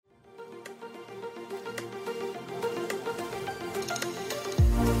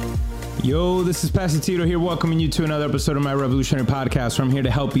Yo, this is Pastor Tito here, welcoming you to another episode of my Revolutionary Podcast, where I'm here to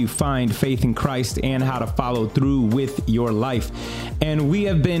help you find faith in Christ and how to follow through with your life. And we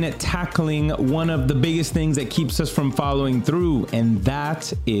have been tackling one of the biggest things that keeps us from following through, and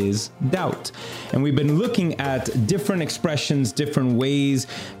that is doubt. And we've been looking at different expressions, different ways,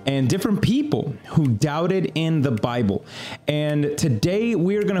 and different people who doubted in the Bible. And today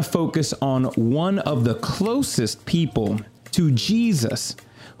we're going to focus on one of the closest people to Jesus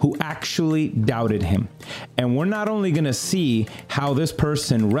who actually doubted him. And we're not only going to see how this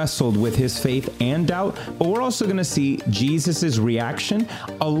person wrestled with his faith and doubt, but we're also going to see Jesus's reaction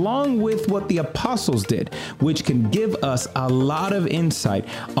along with what the apostles did, which can give us a lot of insight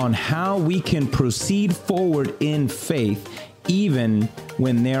on how we can proceed forward in faith even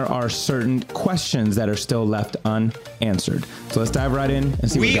when there are certain questions that are still left unanswered. So let's dive right in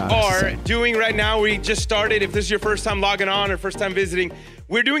and see what God has to say. We are doing right now, we just started, if this is your first time logging on or first time visiting,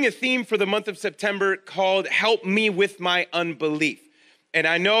 we're doing a theme for the month of September called Help Me With My Unbelief. And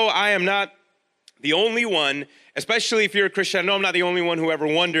I know I am not the only one, especially if you're a Christian, I know I'm not the only one who ever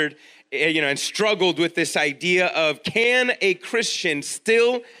wondered, and struggled with this idea of can a Christian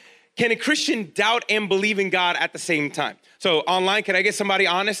doubt and believe in God at the same time? So online, can I get somebody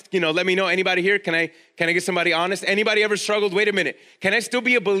honest? Let me know. Anybody here? Can I get somebody honest? Anybody ever struggled? Wait a minute. Can I still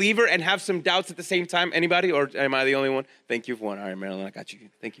be a believer and have some doubts at the same time? Anybody? Or am I the only one? Thank you for one. All right, Marilyn, I got you.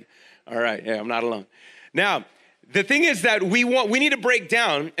 Thank you. All right. Yeah, I'm not alone. Now, the thing is that we need to break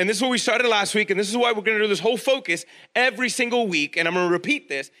down, and this is what we started last week, and this is why we're going to do this whole focus every single week, and I'm going to repeat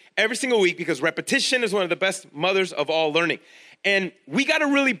this every single week because repetition is one of the best mothers of all learning. And we got to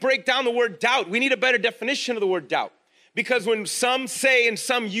really break down the word doubt. We need a better definition of the word doubt. Because when some say and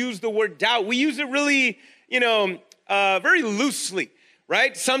some use the word doubt, we use it really, very loosely,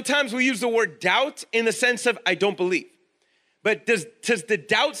 right? Sometimes we use the word doubt in the sense of I don't believe. But does the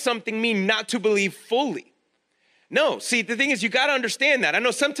doubt something mean not to believe fully? No. See, the thing is, you got to understand that. I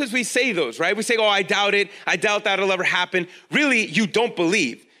know sometimes we say those, right? We say, oh, I doubt it. I doubt that it'll ever happen. Really, you don't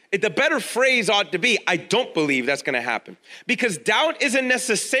believe. The better phrase ought to be, I don't believe that's going to happen. Because doubt isn't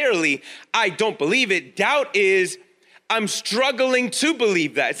necessarily, I don't believe it. Doubt is, I'm struggling to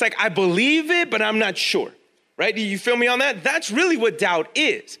believe that. It's like, I believe it, but I'm not sure, right? Do you feel me on that? That's really what doubt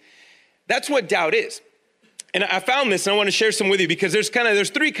is. That's what doubt is. And I found this, and I want to share some with you because there's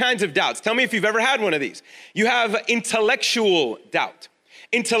three kinds of doubts. Tell me if you've ever had one of these. You have intellectual doubt.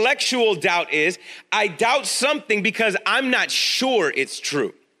 Intellectual doubt is, I doubt something because I'm not sure it's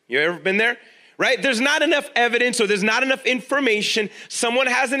true. You ever been there? Right? There's not enough evidence or there's not enough information. Someone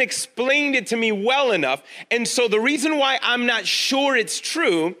hasn't explained it to me well enough. And so the reason why I'm not sure it's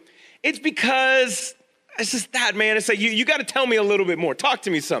true, it's because it's just that, man. It's like, you got to tell me a little bit more. Talk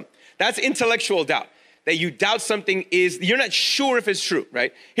to me some. That's intellectual doubt. That you doubt something you're not sure if it's true,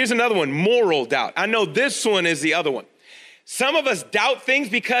 right? Here's another one, moral doubt. I know this one is the other one. Some of us doubt things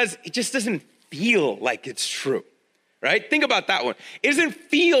because it just doesn't feel like it's true. Right? Think about that one. It doesn't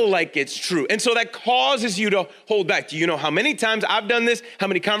feel like it's true. And so that causes you to hold back. Do you know how many times I've done this? How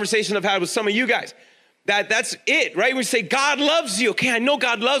many conversations I've had with some of you guys? That's it, right? We say, God loves you. Okay, I know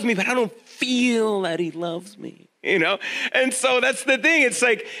God loves me, but I don't feel that he loves me. And so that's the thing. It's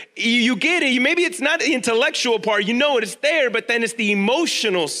like, you get it. Maybe it's not the intellectual part. You know it's there, but then it's the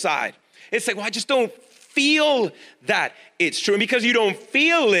emotional side. It's like, well, I just don't feel that it's true. And because you don't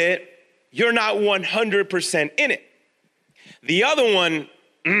feel it, you're not 100% in it. The other one,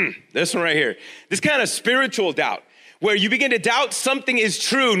 this one right here, this kind of spiritual doubt, where you begin to doubt something is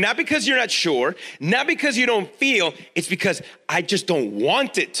true, not because you're not sure, not because you don't feel, it's because I just don't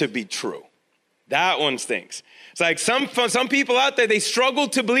want it to be true. That one stinks. It's like some people out there, they struggle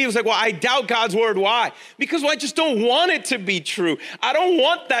to believe. It's like, well, I doubt God's word. Why? Because I just don't want it to be true. I don't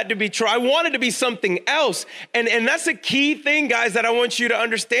want that to be true. I want it to be something else. And that's a key thing, guys, that I want you to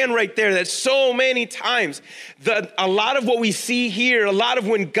understand right there, that so many times, a lot of what we see here, a lot of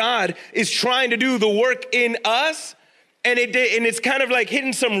when God is trying to do the work in us, and it's kind of like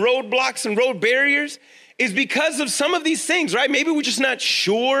hitting some roadblocks and road barriers, is because of some of these things, right? Maybe we're just not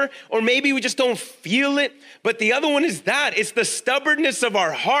sure, or maybe we just don't feel it. But the other one is that. It's the stubbornness of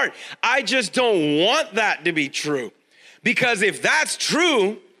our heart. I just don't want that to be true. Because if that's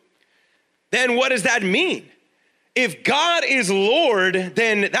true, then what does that mean? If God is Lord,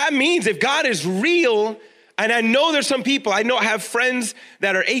 then that means if God is real, and I know there's some people, I have friends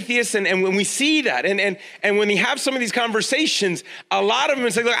that are atheists, and when we see that, and when we have some of these conversations, a lot of them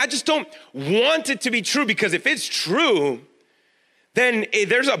say, look, I just don't want it to be true, because if it's true, then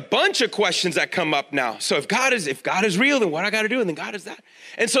there's a bunch of questions that come up now. So if God is real, then what I got to do? And then God is that.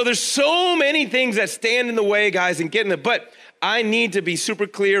 And so there's so many things that stand in the way, guys, and getting it. But I need to be super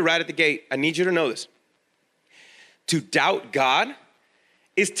clear right at the gate. I need you to know this. To doubt God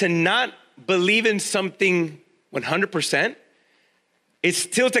is to not believe in something 100%. It's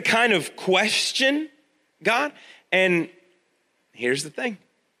still to kind of question God. And here's the thing.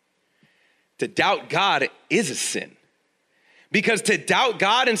 To doubt God is a sin. Because to doubt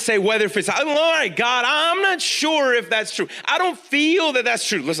God and say whether if it's, all right, God, I'm not sure if that's true. I don't feel that that's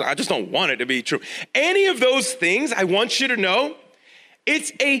true. Listen, I just don't want it to be true. Any of those things, I want you to know,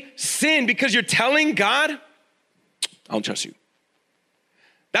 it's a sin because you're telling God, I don't trust you.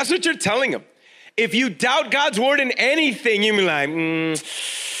 That's what you're telling him. If you doubt God's word in anything, you're like,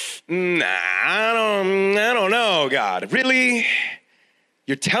 nah, I don't know, God. Really?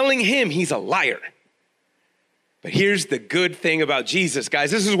 You're telling him he's a liar. But here's the good thing about Jesus, guys.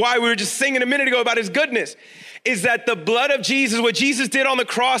 This is why we were just singing a minute ago about his goodness, is that the blood of Jesus, what Jesus did on the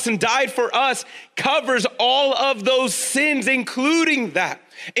cross and died for us, covers all of those sins, including doubt.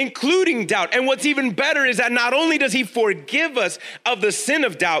 And what's even better is that not only does he forgive us of the sin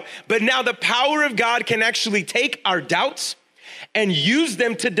of doubt, but now the power of God can actually take our doubts and use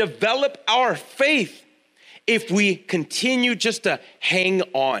them to develop our faith if we continue just to hang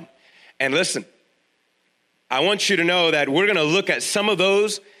on. And listen, I want you to know that we're going to look at some of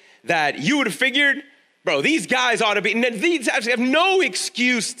those that you would have figured, bro, these guys ought to be, these actually have no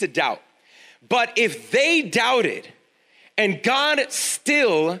excuse to doubt. But if they doubted and God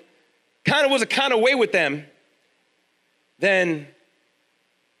still kind of was a kind of way with them, then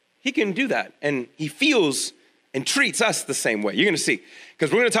he can do that. And he feels and treats us the same way. You're going to see,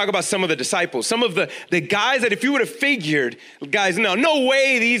 because we're going to talk about some of the disciples, some of the guys that if you would have figured, guys, no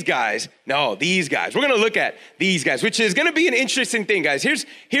way these guys. No, these guys. We're going to look at these guys, which is going to be an interesting thing, guys.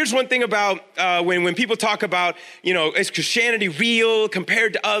 Here's one thing about when people talk about, is Christianity real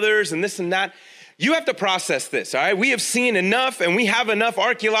compared to others and this and that? You have to process this, all right? We have seen enough and we have enough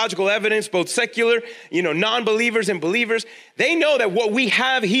archaeological evidence, both secular, non-believers and believers. They know that what we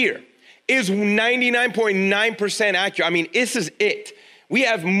have here is 99.9% accurate. I mean, this is it. We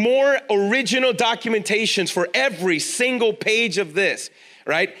have more original documentations for every single page of this,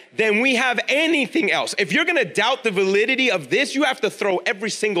 right, than we have anything else. If you're gonna doubt the validity of this, you have to throw every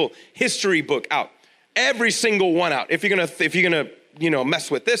single history book out, every single one out, if you're gonna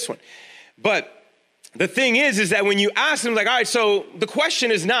mess with this one. But the thing is that when you ask them, like, all right, so the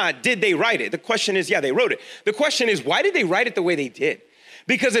question is not, did they write it? The question is, yeah, they wrote it. The question is, why did they write it the way they did?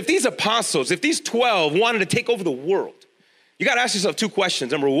 Because if these apostles, if these 12 wanted to take over the world, you got to ask yourself two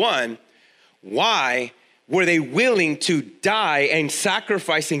questions. Number one, why were they willing to die and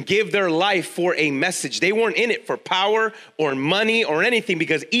sacrifice and give their life for a message? They weren't in it for power or money or anything,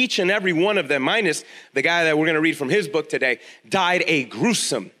 because each and every one of them, minus the guy that we're going to read from his book today, died a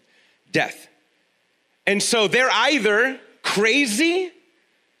gruesome death. And so they're either crazy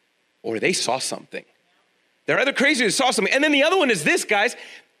or they saw something. They're either crazy or they saw something. And then the other one is this, guys.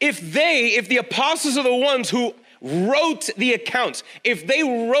 If the apostles are the ones who wrote the accounts, if they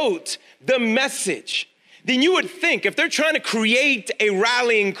wrote the message, then you would think if they're trying to create a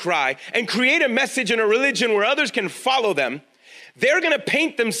rallying cry and create a message in a religion where others can follow them, they're going to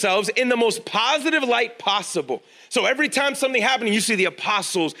paint themselves in the most positive light possible. So every time something happens, you see the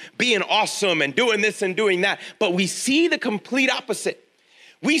apostles being awesome and doing this and doing that. But we see the complete opposite.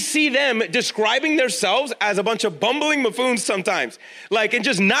 We see them describing themselves as a bunch of bumbling buffoons sometimes, and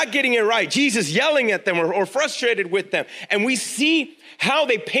just not getting it right. Jesus yelling at them or frustrated with them. And we see how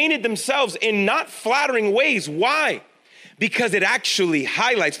they painted themselves in not flattering ways. Why? Because it actually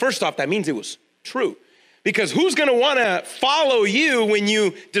highlights, first off, that means it was true. Because who's going to want to follow you when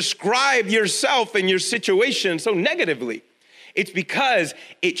you describe yourself and your situation so negatively? It's because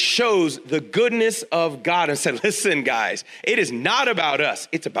it shows the goodness of God and said, listen, guys, it is not about us.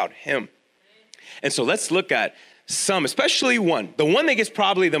 It's about him. And so let's look at some, especially the one that gets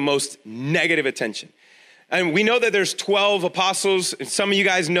probably the most negative attention. And we know that there's 12 apostles. And some of you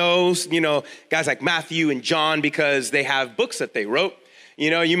guys know, guys like Matthew and John, because they have books that they wrote.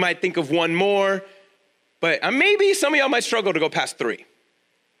 You might think of one more, but maybe some of y'all might struggle to go past 3,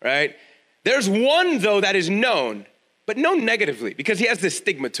 right? There's one, though, that is known, but known negatively because he has this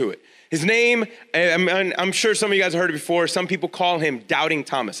stigma to it. His name, I'm sure some of you guys have heard it before. Some people call him Doubting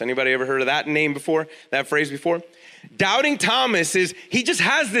Thomas. Anybody ever heard of that name before, that phrase before? Doubting Thomas he just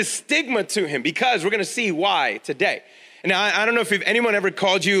has this stigma to him because we're going to see why today. Now, I don't know if anyone ever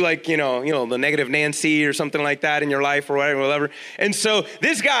called you the negative Nancy or something like that in your life or whatever. And so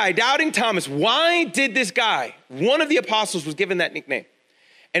this guy, Doubting Thomas, why did this guy, one of the apostles, was given that nickname?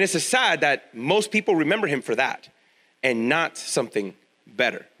 And it's sad that most people remember him for that and not something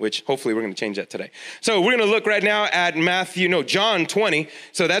better, which hopefully we're going to change that today. So we're going to look right now at John 20.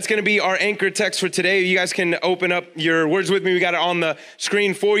 So that's going to be our anchor text for today. You guys can open up your words with me. We got it on the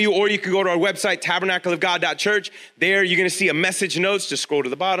screen for you, or you can go to our website, tabernacleofgod.church. There you're going to see a message notes. Just scroll to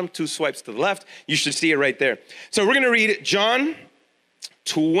the bottom, 2 swipes to the left. You should see it right there. So we're going to read John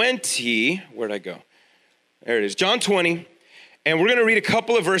 20. Where'd I go? There it is, John 20. And we're going to read a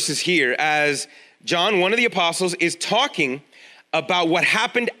couple of verses here as John, one of the apostles, is talking about what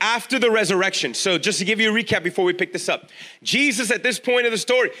happened after the resurrection. So just to give you a recap before we pick this up. Jesus, at this point of the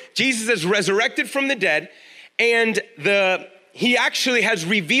story, Jesus is resurrected from the dead, and he actually has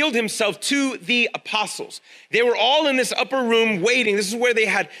revealed himself to the apostles. They were all in this upper room waiting. This is where they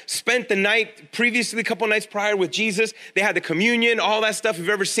had spent the night previously, a couple of nights prior with Jesus. They had the communion, all that stuff. Have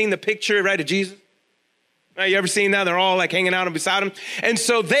you ever seen the picture, right, of Jesus? Right, you ever seen that? They're all like hanging out beside him. And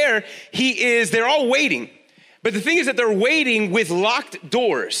so there he is, they're all waiting. But the thing is that they're waiting with locked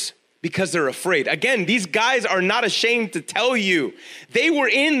doors because they're afraid. Again, these guys are not ashamed to tell you. They were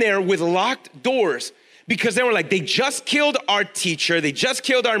in there with locked doors because they were like, they just killed our teacher. They just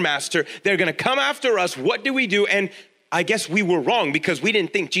killed our master. They're going to come after us. What do we do? And I guess we were wrong because we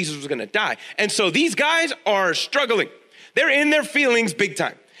didn't think Jesus was going to die. And so these guys are struggling. They're in their feelings big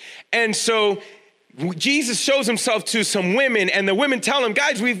time. And so Jesus shows himself to some women, and the women tell him,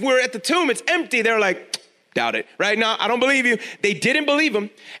 guys, we're at the tomb. It's empty. They're like, doubt it. Right now, I don't believe you. They didn't believe him,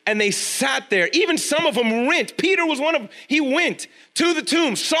 and they sat there. Even some of them went. Peter was one of them. He went to the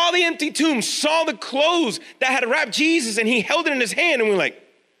tomb, saw the empty tomb, saw the clothes that had wrapped Jesus, and he held it in his hand, and we're like,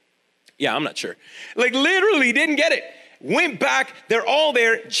 yeah, I'm not sure. Like literally didn't get it. Went back. They're all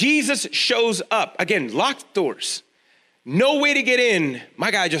there. Jesus shows up. Again, locked doors. No way to get in. My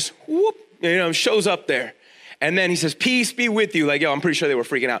guy just whoop. Shows up there. And then he says, peace be with you. Like, yo, I'm pretty sure they were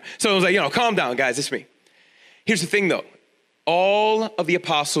freaking out. So I was like, calm down, guys. It's me. Here's the thing, though. All of the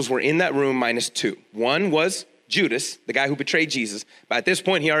apostles were in that room minus 2. One was Judas, the guy who betrayed Jesus. But at this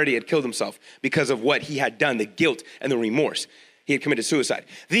point, he already had killed himself because of what he had done, the guilt and the remorse. He had committed suicide.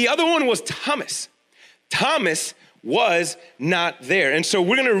 The other one was Thomas. Thomas was not there. And so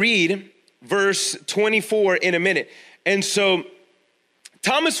we're going to read verse 24 in a minute. And so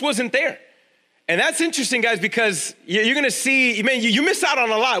Thomas wasn't there. And that's interesting, guys, because you're going to see, man, you miss out on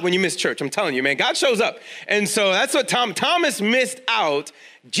a lot when you miss church. I'm telling you, man, God shows up. And so that's what Thomas missed out.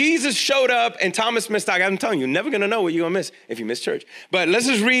 Jesus showed up and Thomas missed out. I'm telling you, you're never going to know what you're going to miss if you miss church. But let's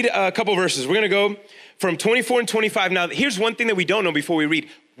just read a couple verses. We're going to go from 24 and 25. Now, here's one thing that we don't know before we read.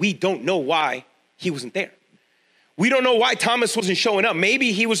 We don't know why he wasn't there. We don't know why Thomas wasn't showing up.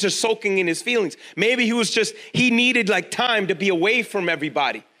 Maybe he was just soaking in his feelings. Maybe he needed like time to be away from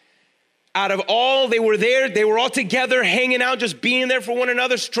everybody. Out of all, they were there, they were all together, hanging out, just being there for one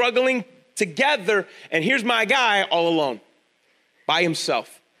another, struggling together. And here's my guy all alone, by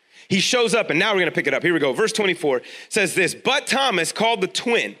himself. He shows up, and now we're going to pick it up. Here we go. Verse 24 says this, but Thomas, called the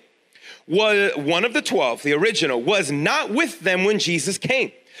twin, was one of the 12, the original, was not with them when Jesus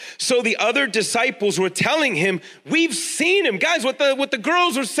came. So the other disciples were telling him, we've seen him. Guys, what the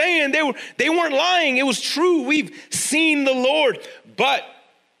girls were saying, they weren't lying. It was true. We've seen the Lord. But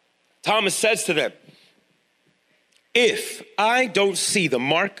Thomas says to them, if I don't see the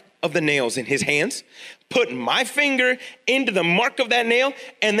mark of the nails in his hands, put my finger into the mark of that nail,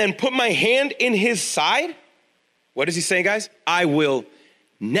 and then put my hand in his side, what does he say, guys? I will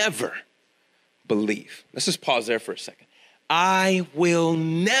never believe. Let's just pause there for a second. I will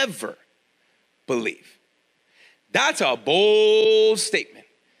never believe. That's a bold statement.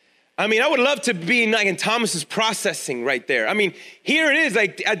 I mean, I would love to be like in Thomas's processing right there. I mean, here it is.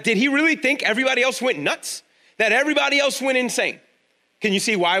 Like, did he really think everybody else went nuts? That everybody else went insane? Can you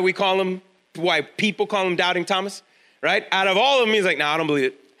see why why people call him Doubting Thomas? Right? Out of all of them, he's like, I don't believe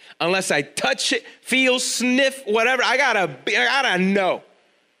it. Unless I touch it, feel, sniff, whatever. I gotta know.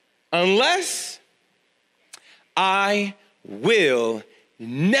 Unless I will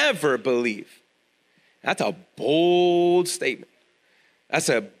never believe. That's a bold statement. That's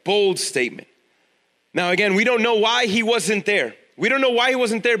a bold statement. Now, again, we don't know why he wasn't there. We don't know why he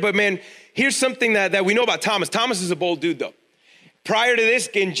wasn't there, but man, here's something that we know about Thomas. Thomas is a bold dude, though. Prior to this,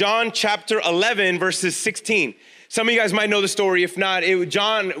 in John chapter 11, verses 16, some of you guys might know the story. If not,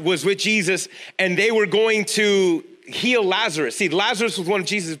 John was with Jesus, and they were going to heal Lazarus. See, Lazarus was one of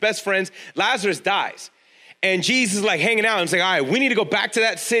Jesus' best friends. Lazarus dies. And Jesus is like hanging out and saying, all right, we need to go back to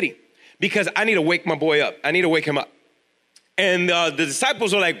that city because I need to wake my boy up. I need to wake him up. And the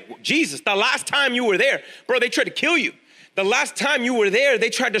disciples are like, Jesus, the last time you were there, bro, they tried to kill you. The last time you were there, they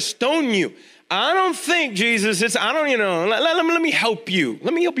tried to stone you. I don't think, Jesus, let me help you.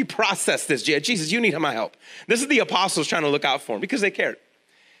 Let me help you process this. Jesus, you need my help. This is the apostles trying to look out for him because they cared.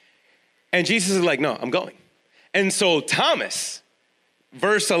 And Jesus is like, no, I'm going. And so Thomas,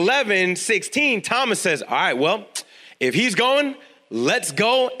 verse 11, 16, Thomas says, all right, well, if he's going, let's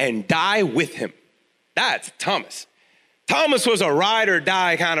go and die with him. That's Thomas. Thomas was a ride or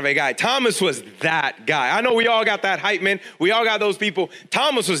die kind of a guy. Thomas was that guy. I know we all got that hype, man. We all got those people.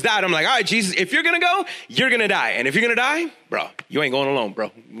 Thomas was that. I'm like, all right, Jesus, if you're going to go, you're going to die. And if you're going to die, bro, you ain't going alone,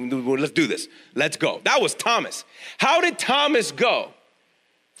 bro. Let's do this. Let's go. That was Thomas. How did Thomas go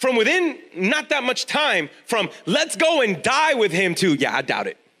from within not that much time from let's go and die with him to, yeah, I doubt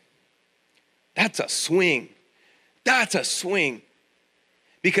it? That's a swing. That's a swing.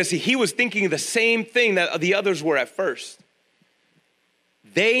 Because he was thinking the same thing that the others were at first.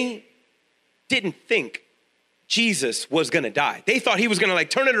 They didn't think Jesus was going to die. They thought he was going to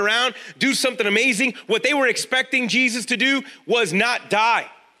like turn it around, do something amazing. What they were expecting Jesus to do was not die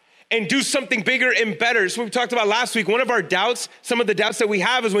and do something bigger and better. So we talked about last week. One of our doubts, some of the doubts that we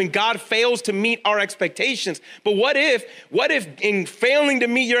have is when God fails to meet our expectations. But what if in failing to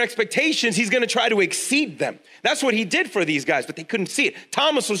meet your expectations, he's going to try to exceed them? That's what he did for these guys, but they couldn't see it.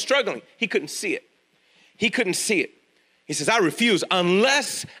 Thomas was struggling. He couldn't see it. He couldn't see it. He says, I refuse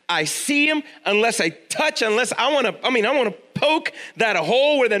unless I see him, unless I touch, unless I want to poke that a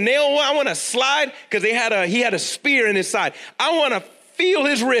hole where the nail was. I want to slide because he had a spear in his side. I want to feel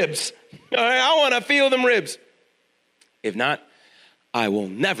his ribs. All right? I want to feel them ribs. If not, I will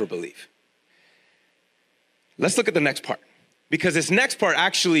never believe. Let's look at the next part, because this next part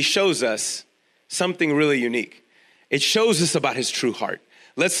actually shows us something really unique. It shows us about his true heart.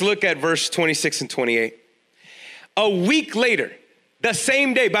 Let's look at verse 26 and 28. A week later, the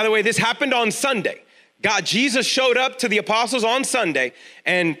same day, by the way, this happened on Sunday. Jesus showed up to the apostles on Sunday,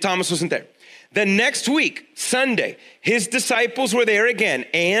 and Thomas wasn't there. The next week, Sunday, his disciples were there again.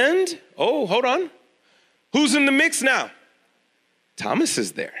 And, oh, hold on. Who's in the mix now? Thomas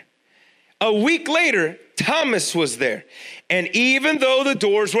is there. A week later, Thomas was there. And even though the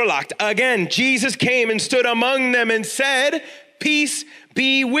doors were locked, again, Jesus came and stood among them and said, peace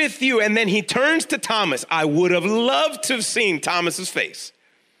be with you. And then he turns to Thomas. I would have loved to have seen Thomas's face.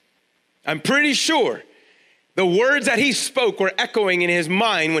 I'm pretty sure the words that he spoke were echoing in his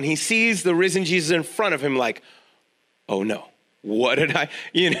mind when he sees the risen Jesus in front of him like, oh no, what did I,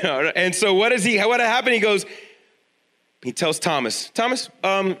 And so what happened? He tells Thomas,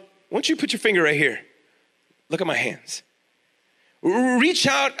 why don't you put your finger right here? Look at my hands. Reach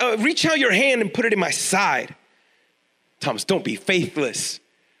out your hand and put it in my side. Thomas, don't be faithless,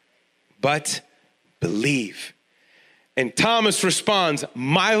 but believe. And Thomas responds,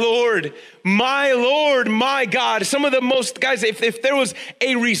 my Lord, my God. Some of the most, guys, if there was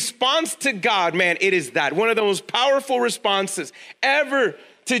a response to God, man, it is that. One of the most powerful responses ever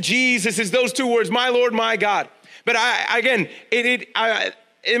to Jesus is those two words, my Lord, my God. But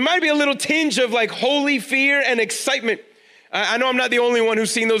it might be a little tinge of like holy fear and excitement. I know I'm not the only one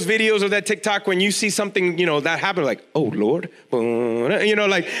who's seen those videos of that TikTok when you see something, that happened, like, oh, Lord.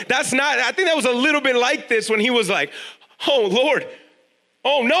 That's not, I think that was a little bit like this when he was like, oh, Lord.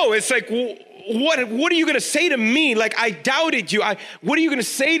 Oh, no, it's like, what are you going to say to me? Like, I doubted you. What are you going to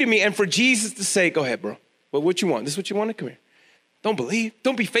say to me? And for Jesus to say, go ahead, bro. Well, what you want? This is what you want? Come here. Don't believe.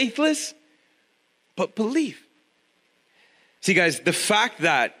 Don't be faithless, but believe. See, guys, the fact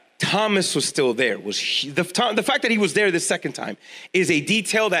that Thomas was still there the fact that he was there the second time is a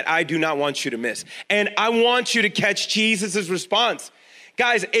detail that I do not want you to miss. And I want you to catch Jesus' response.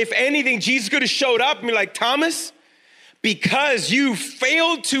 Guys, if anything, Jesus could have showed up and be like, Thomas, because you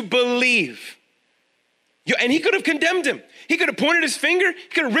failed to believe. And he could have condemned him. He could have pointed his finger. He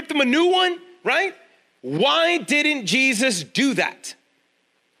could have ripped him a new one, right? Why didn't Jesus do that?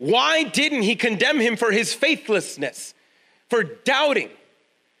 Why didn't he condemn him for his faithlessness, for doubting?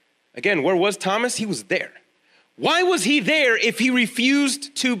 Again, where was Thomas? He was there. Why was he there if he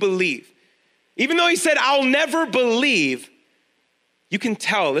refused to believe? Even though he said, I'll never believe, you can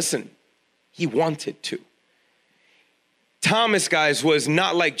tell, listen, he wanted to. Thomas, guys, was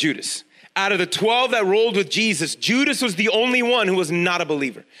not like Judas. Out of the 12 that rolled with Jesus, Judas was the only one who was not a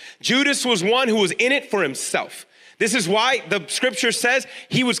believer. Judas was one who was in it for himself. This is why the scripture says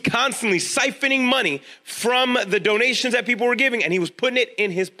he was constantly siphoning money from the donations that people were giving, and he was putting it in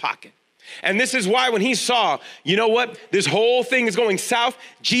his pocket. And this is why when he saw, you know what, this whole thing is going south,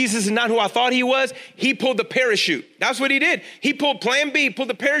 Jesus is not who I thought he was, he pulled the parachute. That's what he did. He pulled plan B, pulled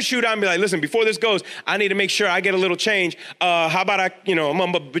the parachute on, and be like, listen, before this goes, I need to make sure I get a little change. How about I'm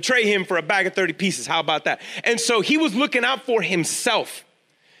going to betray him for a bag of 30 pieces. How about that? And so he was looking out for himself.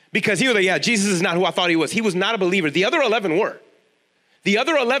 Because he was like, yeah, Jesus is not who I thought he was. He was not a believer. The other 11 were.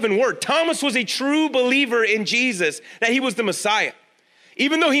 Thomas was a true believer in Jesus, that he was the Messiah.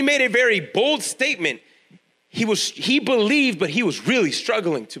 Even though he made a very bold statement, he believed, but he was really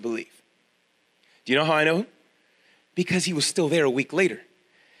struggling to believe. Do you know how I know? Because he was still there a week later.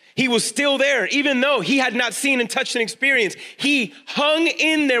 He was still there, even though he had not seen and touched and experienced. He hung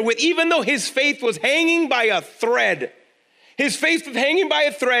in there even though his faith was hanging by a thread. His faith was hanging by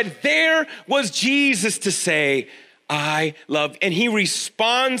a thread. There was Jesus to say, I love. And he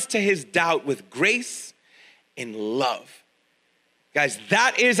responds to his doubt with grace and love. Guys,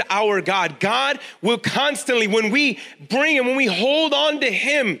 that is our God. God will constantly, when we bring him, when we hold on to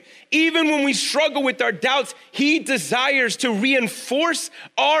him, even when we struggle with our doubts, he desires to reinforce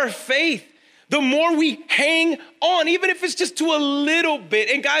our faith. The more we hang on, even if it's just to a little bit.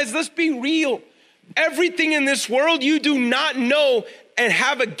 And guys, let's be real. Everything in this world, you do not know and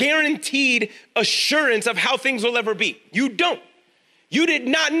have a guaranteed assurance of how things will ever be. You don't. You did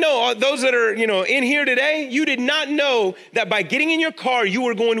not know, those that are, in here today, you did not know that by getting in your car, you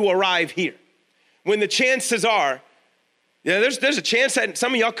were going to arrive here. When the chances are, there's a chance that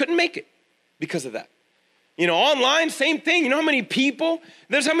some of y'all couldn't make it because of that. Online, same thing. There's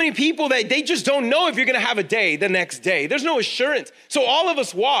how many people that they just don't know if you're going to have a day the next day. There's no assurance. So all of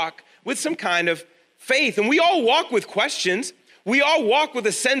us walk with some kind of faith, and we all walk with questions. We all walk with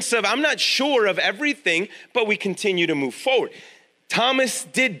a sense of, I'm not sure of everything, but we continue to move forward. Thomas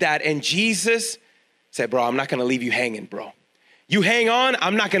did that, and Jesus said, bro, I'm not going to leave you hanging, bro. You hang on,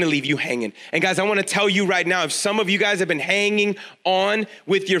 I'm not going to leave you hanging. And guys, I want to tell you right now, if some of you guys have been hanging on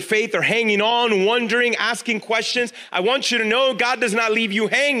with your faith or hanging on, wondering, asking questions, I want you to know God does not leave you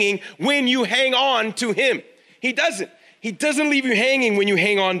hanging when you hang on to him. He doesn't. He doesn't leave you hanging when you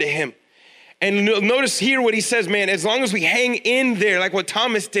hang on to him. And notice here what he says, man, as long as we hang in there, like what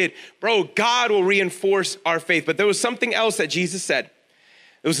Thomas did, bro, God will reinforce our faith. But there was something else that Jesus said.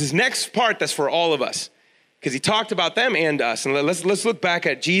 It was his next part that's for all of us, because he talked about them and us. And let's look back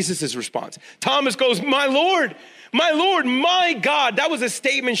at Jesus' response. Thomas goes, my Lord, my God. That was a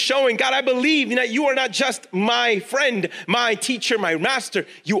statement showing, God, I believe that you are not just my friend, my teacher, my master.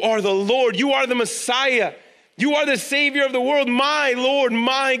 You are the Lord. You are the Messiah. You are the Savior of the world, my Lord,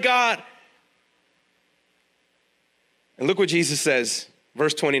 my God. And look what Jesus says,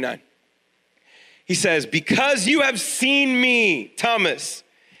 verse 29. He says, because you have seen me, Thomas,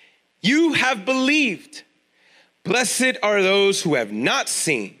 you have believed. Blessed are those who have not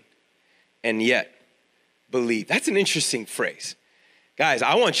seen and yet believe. That's an interesting phrase. Guys,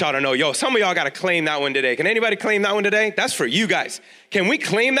 I want y'all to know, some of y'all got to claim that one today. Can anybody claim that one today? That's for you guys. Can we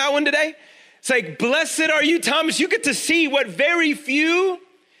claim that one today? It's like, blessed are you, Thomas. You get to see what very few,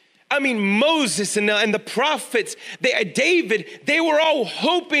 Moses and the prophets, David, they were all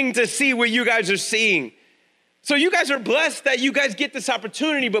hoping to see what you guys are seeing. So you guys are blessed that you guys get this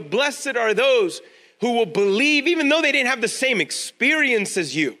opportunity, but blessed are those who will believe, even though they didn't have the same experience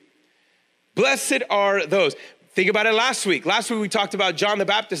as you. Blessed are those. Think about it last week. Last week we talked about John the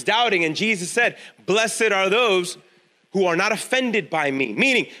Baptist doubting, and Jesus said, blessed are those who are not offended by me.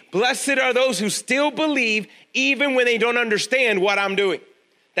 Meaning, blessed are those who still believe even when they don't understand what I'm doing.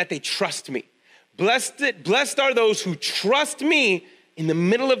 That they trust me. Blessed are those who trust me in the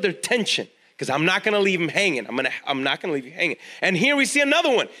middle of their tension, because I'm not going to leave them hanging. I'm not going to leave you hanging. And here we see another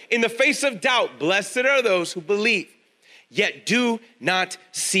one. In the face of doubt, blessed are those who believe, yet do not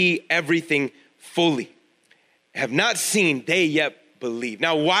see everything fully. Have not seen, they yet believe.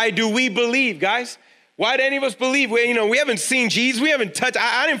 Now, why do we believe, guys? Why do any of us believe? We haven't seen Jesus. We haven't touched.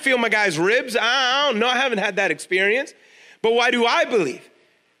 I didn't feel my guy's ribs. I don't know. I haven't had that experience. But why do I believe?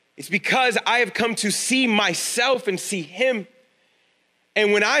 It's because I have come to see myself and see him.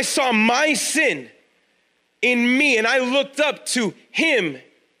 And when I saw my sin in me and I looked up to him,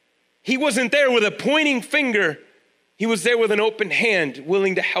 he wasn't there with a pointing finger. He was there with an open hand,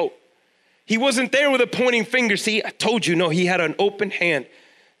 willing to help. He wasn't there with a pointing finger. See, I told you, no, he had an open hand.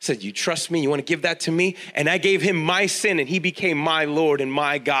 Said, you trust me? You want to give that to me? And I gave him my sin and he became my Lord and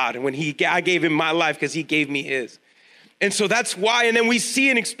my God. And I gave him my life because he gave me his. And so that's why, and then we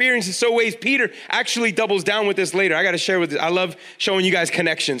see and experience in so ways. Peter actually doubles down with this later. I got to share with this. I love showing you guys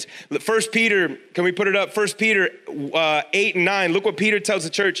connections. 1 Peter, can we put it up? 1 Peter 8 and 9. Look what Peter tells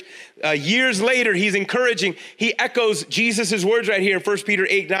the church. Years later, he's encouraging. He echoes Jesus' words right here in 1 Peter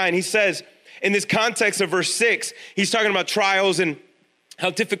 8, 9. He says, in this context of verse 6, he's talking about trials and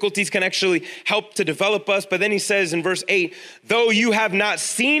how difficulties can actually help to develop us. But then he says in verse 8, though you have not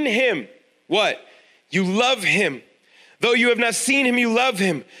seen him, what? You love him. Though you have not seen him, you love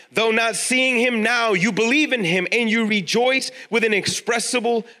him. Though not seeing him now, you believe in him and you rejoice with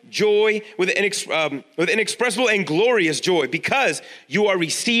inexpressible joy, with inexpressible and glorious joy, because you are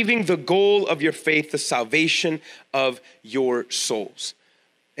receiving the goal of your faith, the salvation of your souls.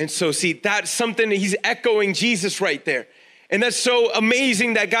 And so see, that's something that he's echoing Jesus right there. And that's so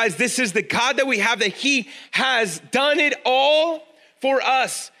amazing that, guys, this is the God that we have, that he has done it all for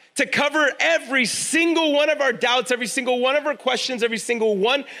us to cover every single one of our doubts, every single one of our questions, every single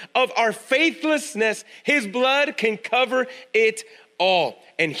one of our faithlessness. His blood can cover it all.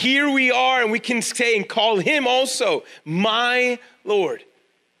 And here we are, and we can say and call him also my Lord,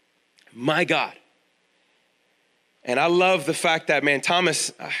 my God. And I love the fact that, man,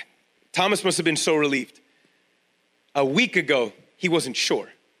 Thomas must have been so relieved. A week ago, he wasn't sure.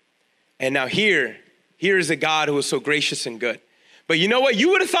 And now here is a God who is so gracious and good. But you know what? You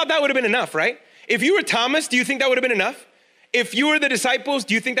would have thought that would have been enough, right? If you were Thomas, do you think that would have been enough? If you were the disciples,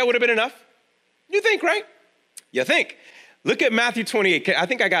 do you think that would have been enough? You think, right? You think. Look at Matthew 28. I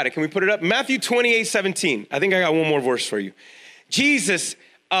think I got it. Can we put it up? Matthew 28:17. I think I got one more verse for you. Jesus,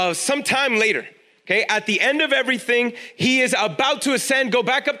 sometime later, okay, at the end of everything, he is about to ascend, go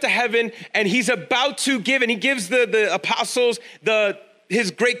back up to heaven, and he's about to give, and he gives the apostles his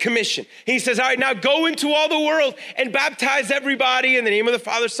great commission. He says, all right, now go into all the world and baptize everybody in the name of the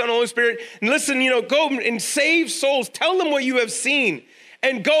Father, Son, and Holy Spirit. And listen, go and save souls. Tell them what you have seen.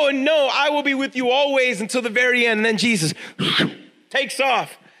 And go and know I will be with you always until the very end. And then Jesus takes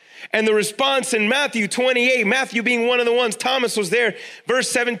off. And the response in Matthew 28, Matthew being one of the ones, Thomas was there. Verse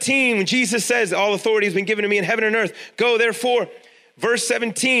 17, when Jesus says, all authority has been given to me in heaven and earth. Go therefore. Verse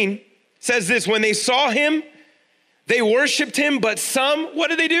 17 says this, when they saw him, they worshiped him, but some, what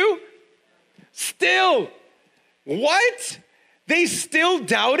did they do? Still. What? They still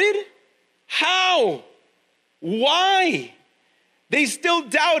doubted? How? Why? They still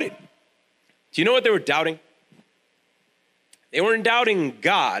doubted. Do you know what they were doubting? They weren't doubting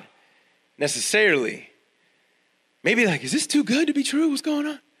God necessarily. Maybe like, is this too good to be true? What's going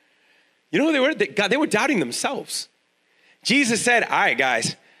on? You know what they were? They were doubting themselves. Jesus said, all right,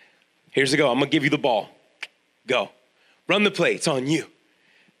 guys, here's the go. I'm going to give you the ball. Go. Run the play. It's on you.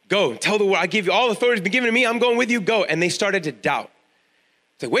 Go. Tell the world, I give you all authority has been given to me. I'm going with you. Go. And they started to doubt.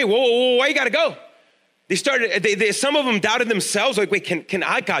 It's like, wait, whoa, why you got to go? They started, some of them doubted themselves. Like, wait, can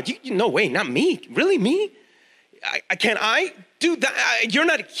I, God? No way, not me. Really, me? Can I do that? You're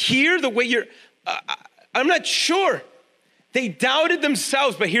not here the way you're, I'm not sure. They doubted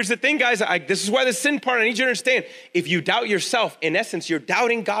themselves. But here's the thing, guys. This is why the sin part, I need you to understand. If you doubt yourself, in essence, you're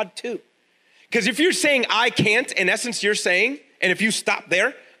doubting God too. Because if you're saying, I can't, in essence, you're saying, and if you stop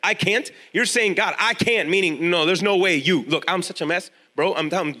there, I can't, you're saying, God, I can't, meaning, no, there's no way you, look, I'm such a mess. Bro, I'm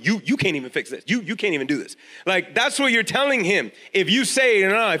telling you can't even fix this. You can't even do this. Like, that's what you're telling him. If you say,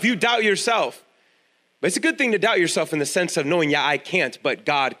 no, if you doubt yourself. But it's a good thing to doubt yourself in the sense of knowing, yeah, I can't, but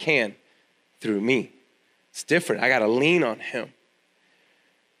God can through me. It's different. I got to lean on him.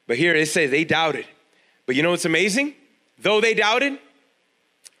 But here it says they doubted. But you know what's amazing? Though they doubted,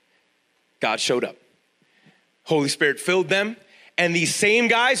 God showed up. Holy Spirit filled them. And these same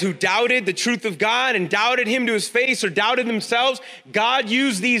guys who doubted the truth of God and doubted him to his face or doubted themselves, God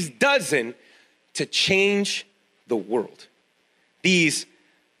used these dozen to change the world. These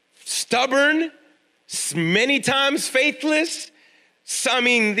stubborn, many times faithless,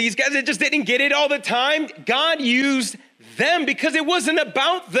 these guys that just didn't get it all the time, God used them because it wasn't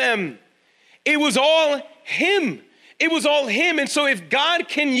about them. It was all him. It was all him. And so if God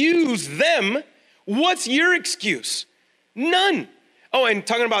can use them, what's your excuse? None. Oh, and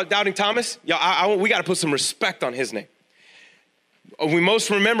talking about doubting Thomas, we got to put some respect on his name. We most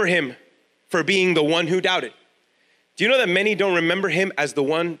remember him for being the one who doubted. Do you know that many don't remember him as the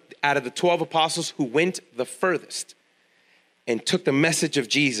one out of the 12 apostles who went the furthest and took the message of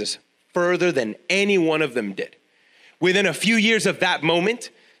Jesus further than any one of them did? Within a few years of that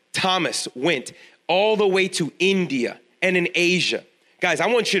moment, Thomas went all the way to India and in Asia. Guys, I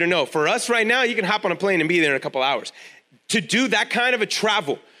want you to know, for us right now, you can hop on a plane and be there in a couple hours. To do that kind of a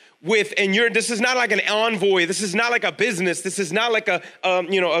travel this is not like an envoy. This is not like a business. This is not like a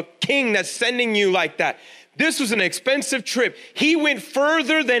king that's sending you like that. This was an expensive trip. He went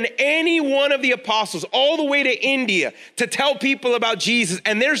further than any one of the apostles, all the way to India to tell people about Jesus.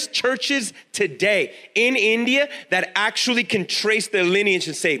 And there's churches today in India that actually can trace their lineage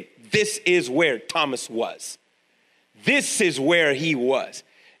and say, this is where Thomas was. This is where he was.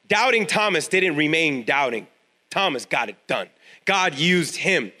 Doubting Thomas didn't remain doubting. Thomas got it done. God used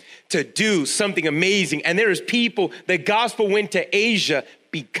him to do something amazing. And there is people, the gospel went to Asia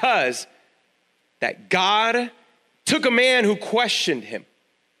because that God took a man who questioned him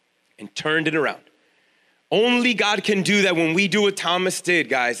and turned it around. Only God can do that when we do what Thomas did,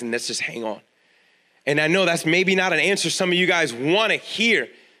 guys, and let's just hang on. And I know that's maybe not an answer some of you guys want to hear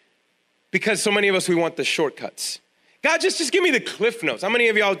because so many of us, we want the shortcuts. God, just give me the Cliff Notes. How many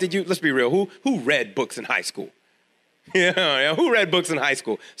of y'all let's be real, who read books in high school? Yeah, who read books in high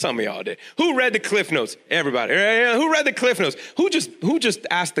school? Some of y'all did. Who read the Cliff Notes? Everybody. Who read the Cliff Notes? Who just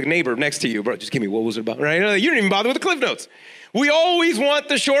asked the neighbor next to you, bro, just give me, what was it about, right? You didn't even bother with the Cliff Notes. We always want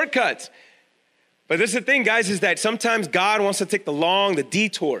the shortcuts. But this is the thing, guys, is that sometimes God wants to take the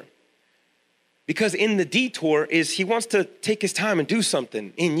detour. Because in the detour he wants to take his time and do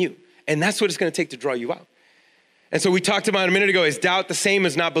something in you. And that's what it's going to take to draw you out. And so we talked about a minute ago, is doubt the same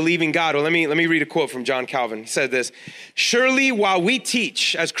as not believing God? Well, let me read a quote from John Calvin. He said this: surely while we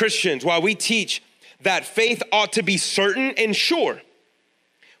teach as Christians, that faith ought to be certain and sure,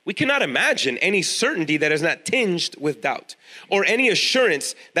 we cannot imagine any certainty that is not tinged with doubt, or any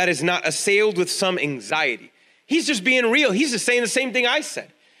assurance that is not assailed with some anxiety. He's just being real. He's just saying the same thing I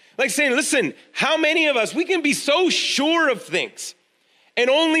said. Like saying, listen, how many of us, we can be so sure of things, and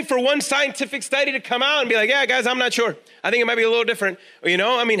only for one scientific study to come out and be like, yeah, guys, I'm not sure. I think it might be a little different.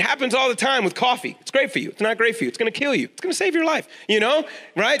 It happens all the time with coffee. It's great for you. It's not great for you. It's going to kill you. It's going to save your life,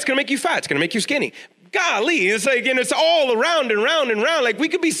 right? It's going to make you fat. It's going to make you skinny. Golly, it's like, it's all around and round and round. Like, we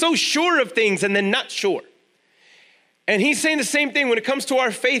could be so sure of things and then not sure. And he's saying the same thing when it comes to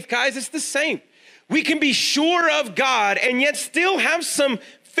our faith, guys. It's the same. We can be sure of God and yet still have some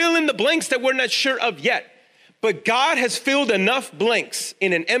fill in the blanks that we're not sure of yet. But God has filled enough blanks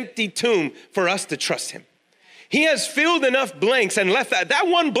in an empty tomb for us to trust him. He has filled enough blanks and left that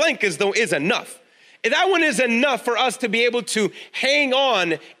one blank is enough. That one is enough for us to be able to hang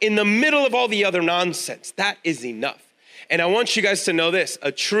on in the middle of all the other nonsense. That is enough. And I want you guys to know this,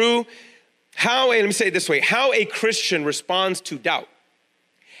 let me say it this way, how a Christian responds to doubt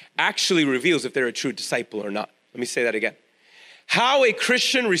actually reveals if they're a true disciple or not. Let me say that again. How a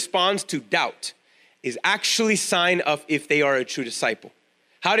Christian responds to doubt is actually sign of if they are a true disciple.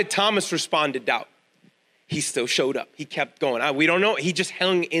 How did Thomas respond to doubt? He still showed up. He kept going. We don't know. He just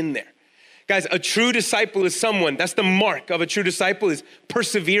hung in there. Guys, a true disciple is that's the mark of a true disciple is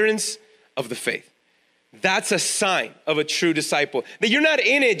perseverance of the faith. That's a sign of a true disciple. That you're not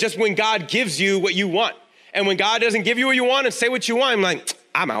in it just when God gives you what you want. And when God doesn't give you what you want and say what you want, I'm like,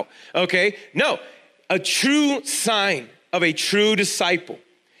 I'm out, okay? No, a true sign of a true disciple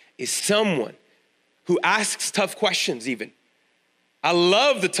is someone who asks tough questions even. I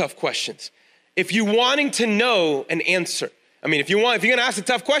love the tough questions. If you're wanting to know an answer, if you're gonna ask a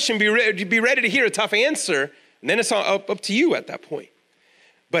tough question, be ready to hear a tough answer, and then it's all up to you at that point.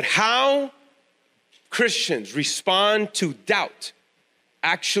 But how Christians respond to doubt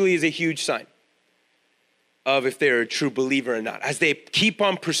actually is a huge sign of if they're a true believer or not. As they keep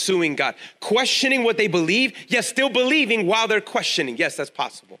on pursuing God, questioning what they believe, yet still believing while they're questioning. Yes, that's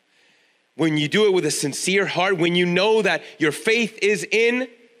possible. When you do it with a sincere heart, when you know that your faith is in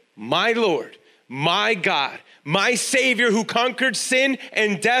my Lord, my God, my Savior who conquered sin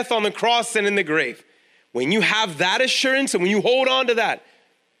and death on the cross and in the grave. When you have that assurance and when you hold on to that,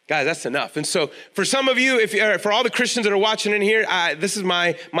 guys, that's enough. And so for some of you, for all the Christians that are watching in here, this is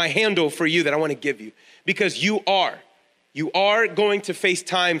my handle for you that I want to give you. Because you are going to face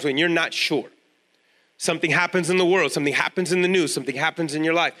times when you're not sure. Something happens in the world, something happens in the news, something happens in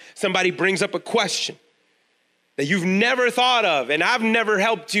your life. Somebody brings up a question that you've never thought of and I've never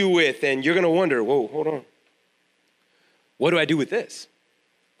helped you with, and you're going to wonder, whoa, hold on. What do I do with this?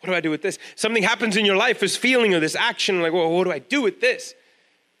 What do I do with this? Something happens in your life, this feeling or this action, like, well, what do I do with this?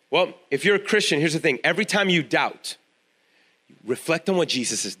 Well, if you're a Christian, here's the thing. Every time you doubt, reflect on what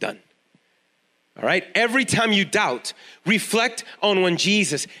Jesus has done. All right? Every time you doubt, reflect on what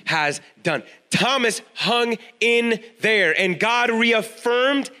Jesus has done. Thomas hung in there, and God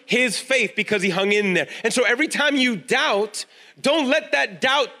reaffirmed his faith because he hung in there. And so every time you doubt, don't let that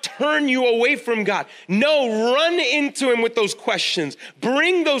doubt turn you away from God. No, run into him with those questions.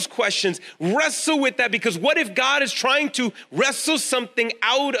 Bring those questions. Wrestle with that, because what if God is trying to wrestle something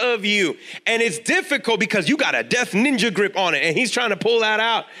out of you? And it's difficult because you got a death ninja grip on it and he's trying to pull that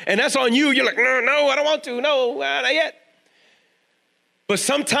out. And that's on you. You're like, no, I don't want to. No, not yet. But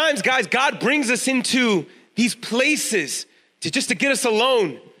sometimes, guys, God brings us into these places to get us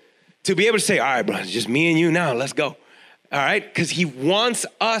alone, to be able to say, all right, bro, it's just me and you now. Let's go. All right, because he wants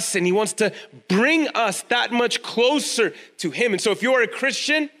us and he wants to bring us that much closer to him. And so if you're a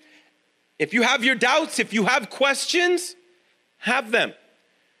Christian, if you have your doubts, if you have questions, have them,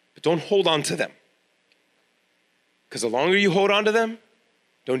 but don't hold on to them. Because the longer you hold on to them,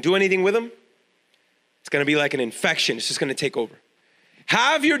 don't do anything with them, it's going to be like an infection. It's just going to take over.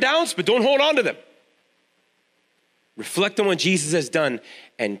 Have your doubts, but don't hold on to them. Reflect on what Jesus has done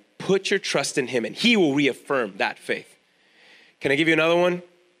and put your trust in him, and he will reaffirm that faith. Can I give you another one?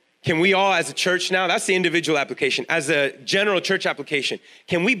 Can we all as a church now, that's the individual application, as a general church application,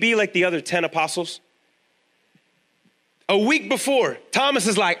 can we be like the other 10 apostles? A week before, Thomas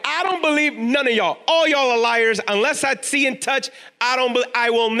is like, I don't believe none of y'all. All y'all are liars. Unless I see and touch, I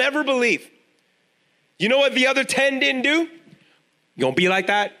will never believe. You know what the other 10 didn't do? You gonna be like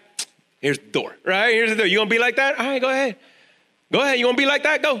that? Here's the door, right? Here's the door. You gonna be like that? All right, go ahead. Go ahead. You gonna be like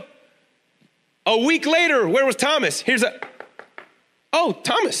that? Go. A week later, where was Thomas? Oh,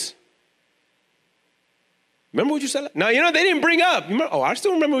 Thomas. Remember what you said? No, they didn't bring up. I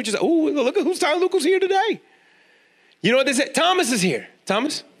still remember what you said. Oh, look at who's here today. You know what they said? Thomas is here.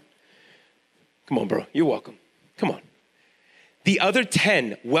 Thomas? Come on, bro. You're welcome. Come on. The other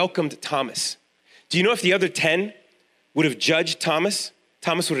 10 welcomed Thomas. Do you know if the other 10 would have judged Thomas,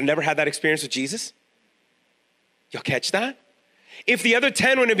 Thomas would have never had that experience with Jesus? Y'all catch that? If the other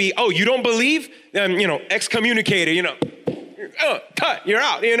 10 were to be, oh, you don't believe? Excommunicated, cut, you're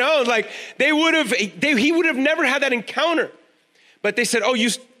out, like he would have never had that encounter. But they said, oh,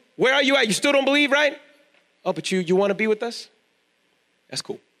 where are you at? You still don't believe, right? Oh, but you want to be with us? That's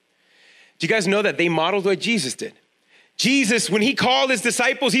cool. Do you guys know that they modeled what Jesus did? Jesus, when he called his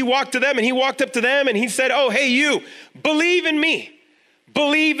disciples, he walked to them and he walked up to them and he said, oh, hey, you, believe in me.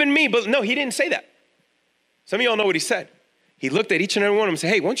 Believe in me. But no, he didn't say that. Some of y'all know what he said. He looked at each and every one of them and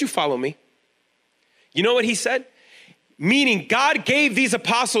said, hey, why don't you follow me? You know what he said? Meaning God gave these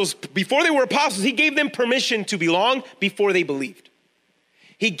apostles, before they were apostles, he gave them permission to belong before they believed.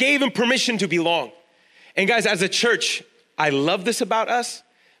 He gave them permission to belong. And guys, as a church, I love this about us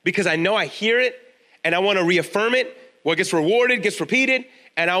because I know I hear it and I want to reaffirm it. What gets rewarded gets repeated.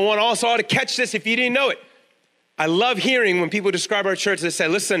 And I want also all to catch this if you didn't know it. I love hearing when people describe our church that say,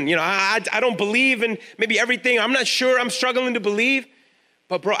 listen, I don't believe in maybe everything. I'm not sure. I'm struggling to believe.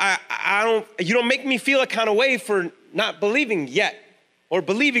 But bro, you don't make me feel a kind of way for not believing yet or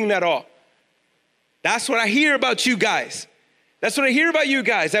believing at all. That's what I hear about you guys. That's what I hear about you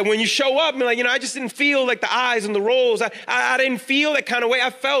guys, that when you show up, and I just didn't feel like the eyes and the rolls. I didn't feel that kind of way.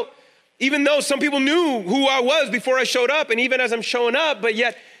 I felt, even though some people knew who I was before I showed up, and even as I'm showing up, but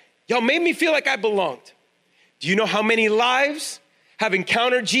yet y'all made me feel like I belonged. Do you know how many lives have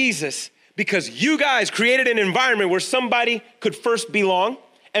encountered Jesus because you guys created an environment where somebody could first belong,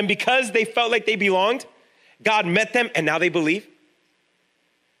 and because they felt like they belonged, God met them, and now they believe?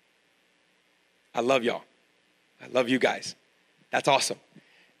 I love y'all. I love you guys. That's awesome.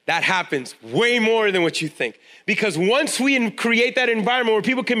 That happens way more than what you think. Because once we create that environment where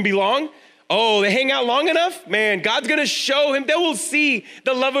people can belong, they hang out long enough, man, God's gonna show him. They will see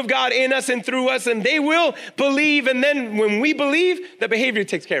the love of God in us and through us, and they will believe. And then when we believe, the behavior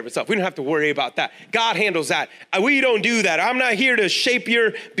takes care of itself. We don't have to worry about that. God handles that. We don't do that. I'm not here to shape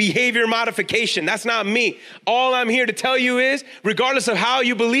your behavior modification. That's not me. All I'm here to tell you is, regardless of how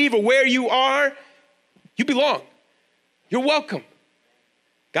you believe or where you are, you belong. You're welcome.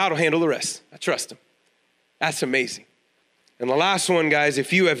 God will handle the rest. I trust him. That's amazing. And the last one, guys,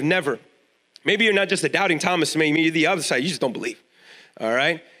 if you have never, maybe you're not just a doubting Thomas, maybe you're the other side, you just don't believe, all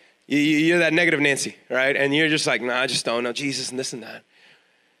right? You're that negative Nancy, right? And you're just like, I just don't know Jesus and this and that.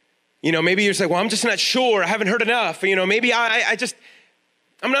 Maybe you're just like, well, I'm just not sure. I haven't heard enough. Maybe I'm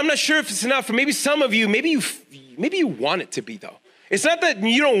not sure if it's enough. Or maybe some of you, maybe you want it to be, though. It's not that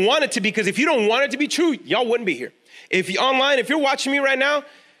you don't want it to be, because if you don't want it to be true, y'all wouldn't be here. If you're online, if you're watching me right now,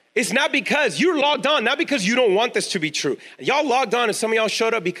 it's not because you're logged on, not because you don't want this to be true. Y'all logged on and some of y'all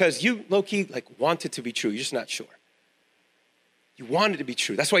showed up because you low-key want it to be true. You're just not sure. You want it to be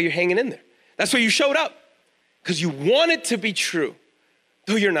true. That's why you're hanging in there. That's why you showed up, because you want it to be true,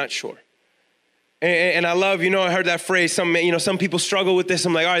 though you're not sure. And I love, I heard that phrase, some people struggle with this.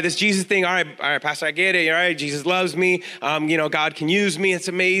 I'm like, all right, this Jesus thing, all right, Pastor, I get it. All right, Jesus loves me. God can use me. It's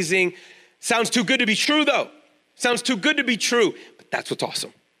amazing. Sounds too good to be true, though. Sounds too good to be true, but that's what's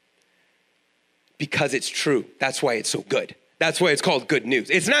awesome. Because it's true. That's why it's so good. That's why it's called good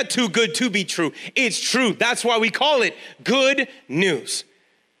news. It's not too good to be true. It's true. That's why we call it good news.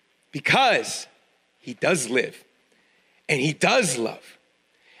 Because he does live and he does love.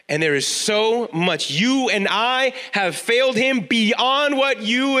 And there is so much. You and I have failed him beyond what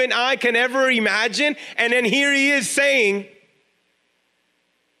you and I can ever imagine. And then here he is saying,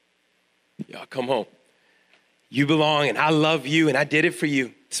 y'all come home. You belong and I love you and I did it for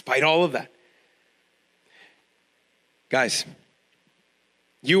you despite all of that. Guys,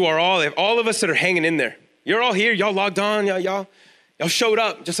 you are all of us that are hanging in there. You're all here. Y'all logged on. Y'all showed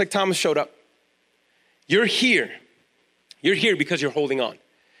up just like Thomas showed up. You're here. You're here because you're holding on.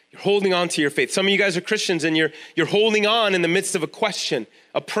 You're holding on to your faith. Some of you guys are Christians and you're holding on in the midst of a question,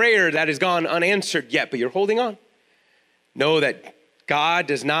 a prayer that has gone unanswered yet, but you're holding on. Know that God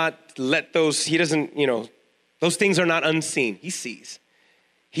does not let those, he doesn't, those things are not unseen. He sees.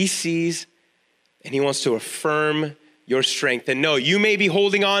 He sees, and he wants to affirm your strength. And no, you may be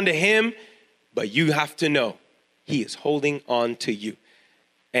holding on to him, but you have to know he is holding on to you.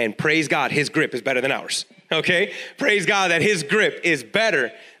 And praise God, his grip is better than ours, okay? Praise God that his grip is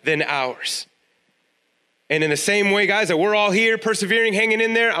better than ours. And in the same way, guys, that we're all here persevering, hanging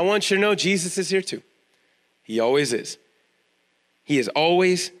in there, I want you to know Jesus is here too. He always is. He is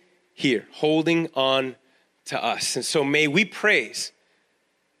always here, holding on to us. And so may we praise,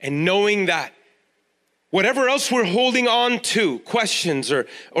 and knowing that whatever else we're holding on to, questions or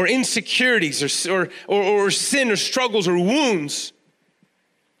insecurities or sin or struggles or wounds,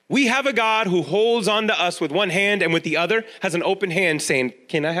 we have a God who holds on to us with one hand and with the other has an open hand saying,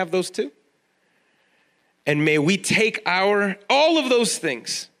 can I have those too? And may we take all of those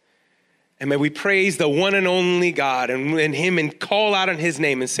things, and may we praise the one and only God and him and call out on his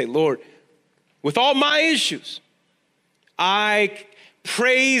name and say, Lord, with all my issues, I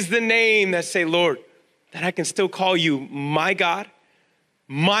praise the name that say, Lord, that I can still call you my God,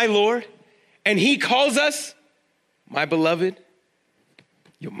 my Lord, and he calls us my beloved,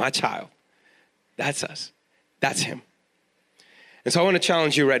 you're my child. That's us. That's him. And so I want to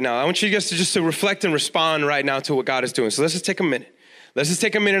challenge you right now. I want you guys to reflect and respond right now to what God is doing. So let's just take a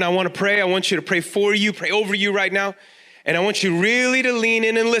minute. I want to pray. I want you to pray for you, pray over you right now. And I want you really to lean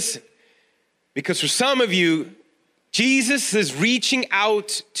in and listen. Because for some of you, Jesus is reaching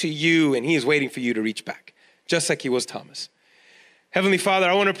out to you and he is waiting for you to reach back, just like he was Thomas. Heavenly Father,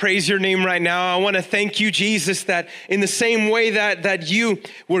 I want to praise your name right now. I want to thank you, Jesus, that in the same way that you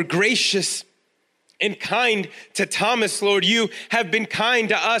were gracious and kind to Thomas, Lord, you have been kind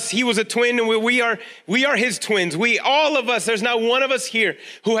to us. He was a twin and we are his twins. All of us, there's not one of us here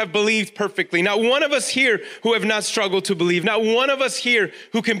who have believed perfectly. Not one of us here who have not struggled to believe. Not one of us here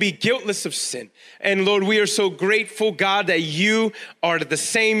who can be guiltless of sin. And Lord, we are so grateful, God, that you are the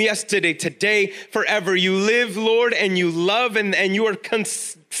same yesterday, today, forever. You live, Lord, and you love and you are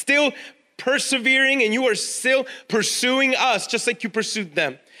still persevering and you are still pursuing us just like you pursued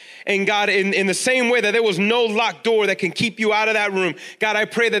them. And God, in the same way that there was no locked door that can keep you out of that room, God, I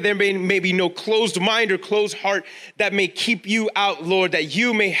pray that there may be no closed mind or closed heart that may keep you out, Lord, that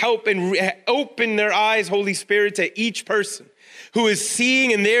you may help and open their eyes, Holy Spirit, to each person who is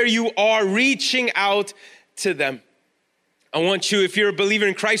seeing, and there you are reaching out to them. I want you, if you're a believer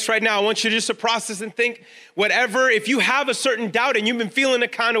in Christ right now, I want you just to process and think whatever, if you have a certain doubt and you've been feeling a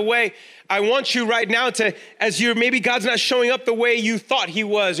kind of way, I want you right now to, as maybe God's not showing up the way you thought he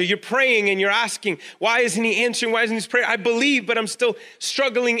was, or you're praying and you're asking, why isn't he answering? Why isn't he praying? I believe, but I'm still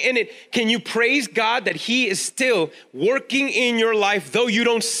struggling in it. Can you praise God that he is still working in your life, though you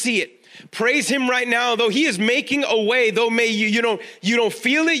don't see it? Praise him right now, though he is making a way, though you don't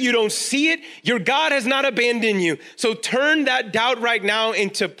feel it, you don't see it, your God has not abandoned you. So turn that doubt right now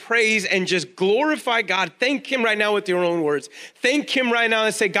into praise and just glorify God. Thank him right now with your own words. Thank him right now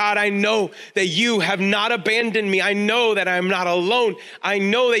and say, God, I know that you have not abandoned me. I know that I'm not alone. I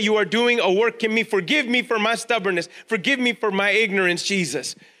know that you are doing a work in me. Forgive me for my stubbornness. Forgive me for my ignorance,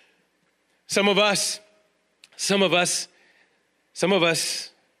 Jesus. Some of us,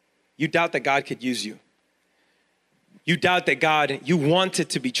 you doubt that God could use you. You doubt that God, you want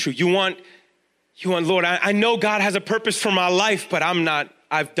it to be true. You want, Lord, I know God has a purpose for my life, but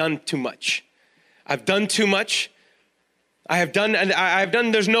I've done too much. There's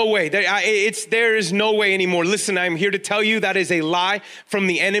no way. There is no way anymore. Listen, I'm here to tell you that is a lie from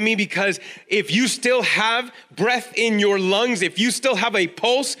the enemy, because if you still have breath in your lungs, if you still have a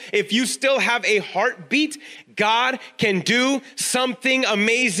pulse, if you still have a heartbeat, God can do something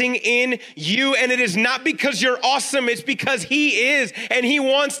amazing in you. And it is not because you're awesome. It's because he is. And he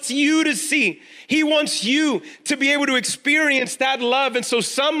wants you to see. He wants you to be able to experience that love. And so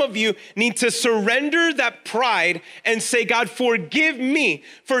some of you need to surrender that pride and say, God, forgive me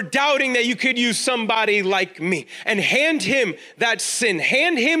for doubting that you could use somebody like me. And hand him that sin.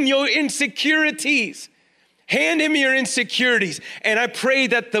 Hand him your insecurities. Hand him your insecurities. And I pray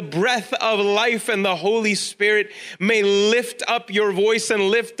that the breath of life and the Holy Spirit may lift up your voice and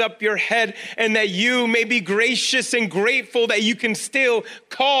lift up your head, and that you may be gracious and grateful that you can still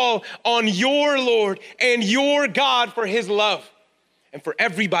call on your Lord and your God for his love. And for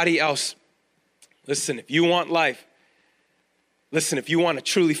everybody else, listen, if you want life, if you want to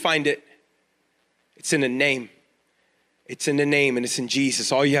truly find it, it's in the name. It's in the name and it's in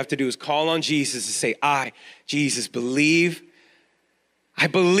Jesus. All you have to do is call on Jesus and say, I, Jesus, believe. I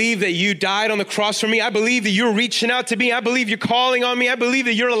believe that you died on the cross for me. I believe that you're reaching out to me. I believe you're calling on me. I believe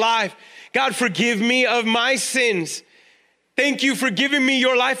that you're alive. God, forgive me of my sins. Thank you for giving me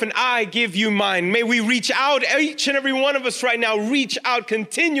your life and I give you mine. May we reach out, each and every one of us right now, reach out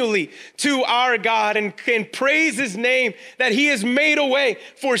continually to our God and praise his name that he has made a way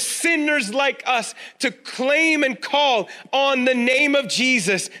for sinners like us to claim and call on the name of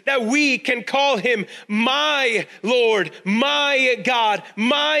Jesus, that we can call him my Lord, my God,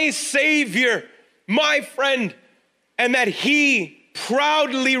 my Savior, my friend, and that he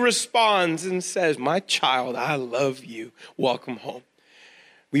proudly responds and says, my child, I love you. Welcome home.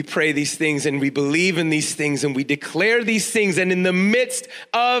 We pray these things and we believe in these things and we declare these things. And in the midst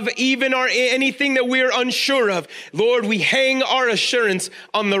of even anything that we're unsure of, Lord, we hang our assurance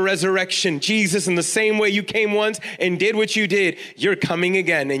on the resurrection. Jesus, in the same way you came once and did what you did, you're coming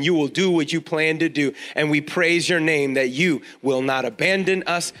again and you will do what you plan to do. And we praise your name that you will not abandon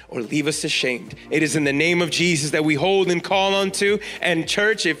us or leave us ashamed. It is in the name of Jesus that we hold and call on to. And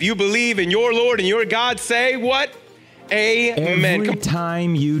church, if you believe in your Lord and your God, say what? Amen. Every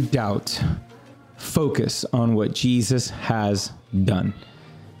time you doubt, focus on what Jesus has done.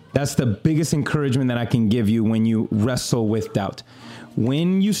 That's the biggest encouragement that I can give you when you wrestle with doubt.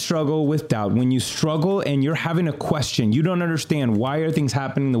 When you struggle with doubt, when you struggle and you're having a question, you don't understand why are things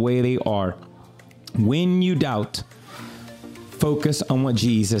happening the way they are. When you doubt, focus on what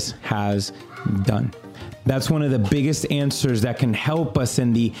Jesus has done. That's one of the biggest answers that can help us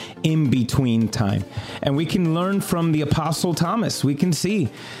in the in-between time. And we can learn from the Apostle Thomas. We can see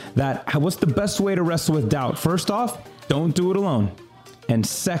that what's the best way to wrestle with doubt? First off, don't do it alone. And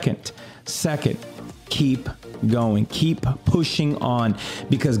second, keep going, keep pushing on,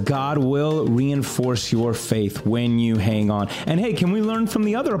 because God will reinforce your faith when you hang on. And hey, can we learn from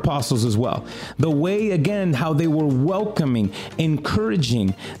the other apostles as well? The way, again, how they were welcoming,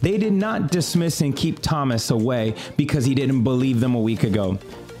 encouraging. They did not dismiss and keep Thomas away because he didn't believe them a week ago,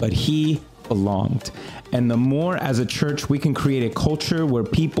 but he belonged. And the more as a church we can create a culture where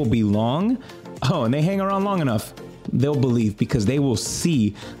people belong, and they hang around long enough, they'll believe because they will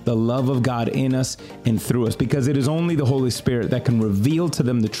see the love of God in us and through us, because it is only the Holy Spirit that can reveal to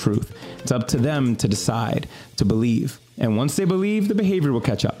them the truth. It's up to them to decide to believe. And once they believe, the behavior will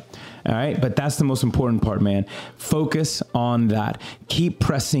catch up. All right. But that's the most important part, man. Focus on that. Keep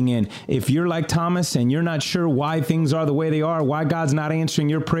pressing in. If you're like Thomas and you're not sure why things are the way they are, why God's not answering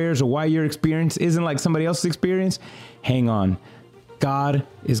your prayers, or why your experience isn't like somebody else's experience, hang on. God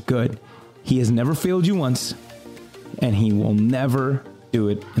is good. He has never failed you once, and he will never do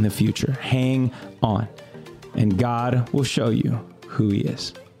it in the future. Hang on, and God will show you who he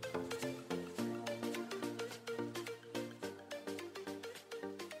is.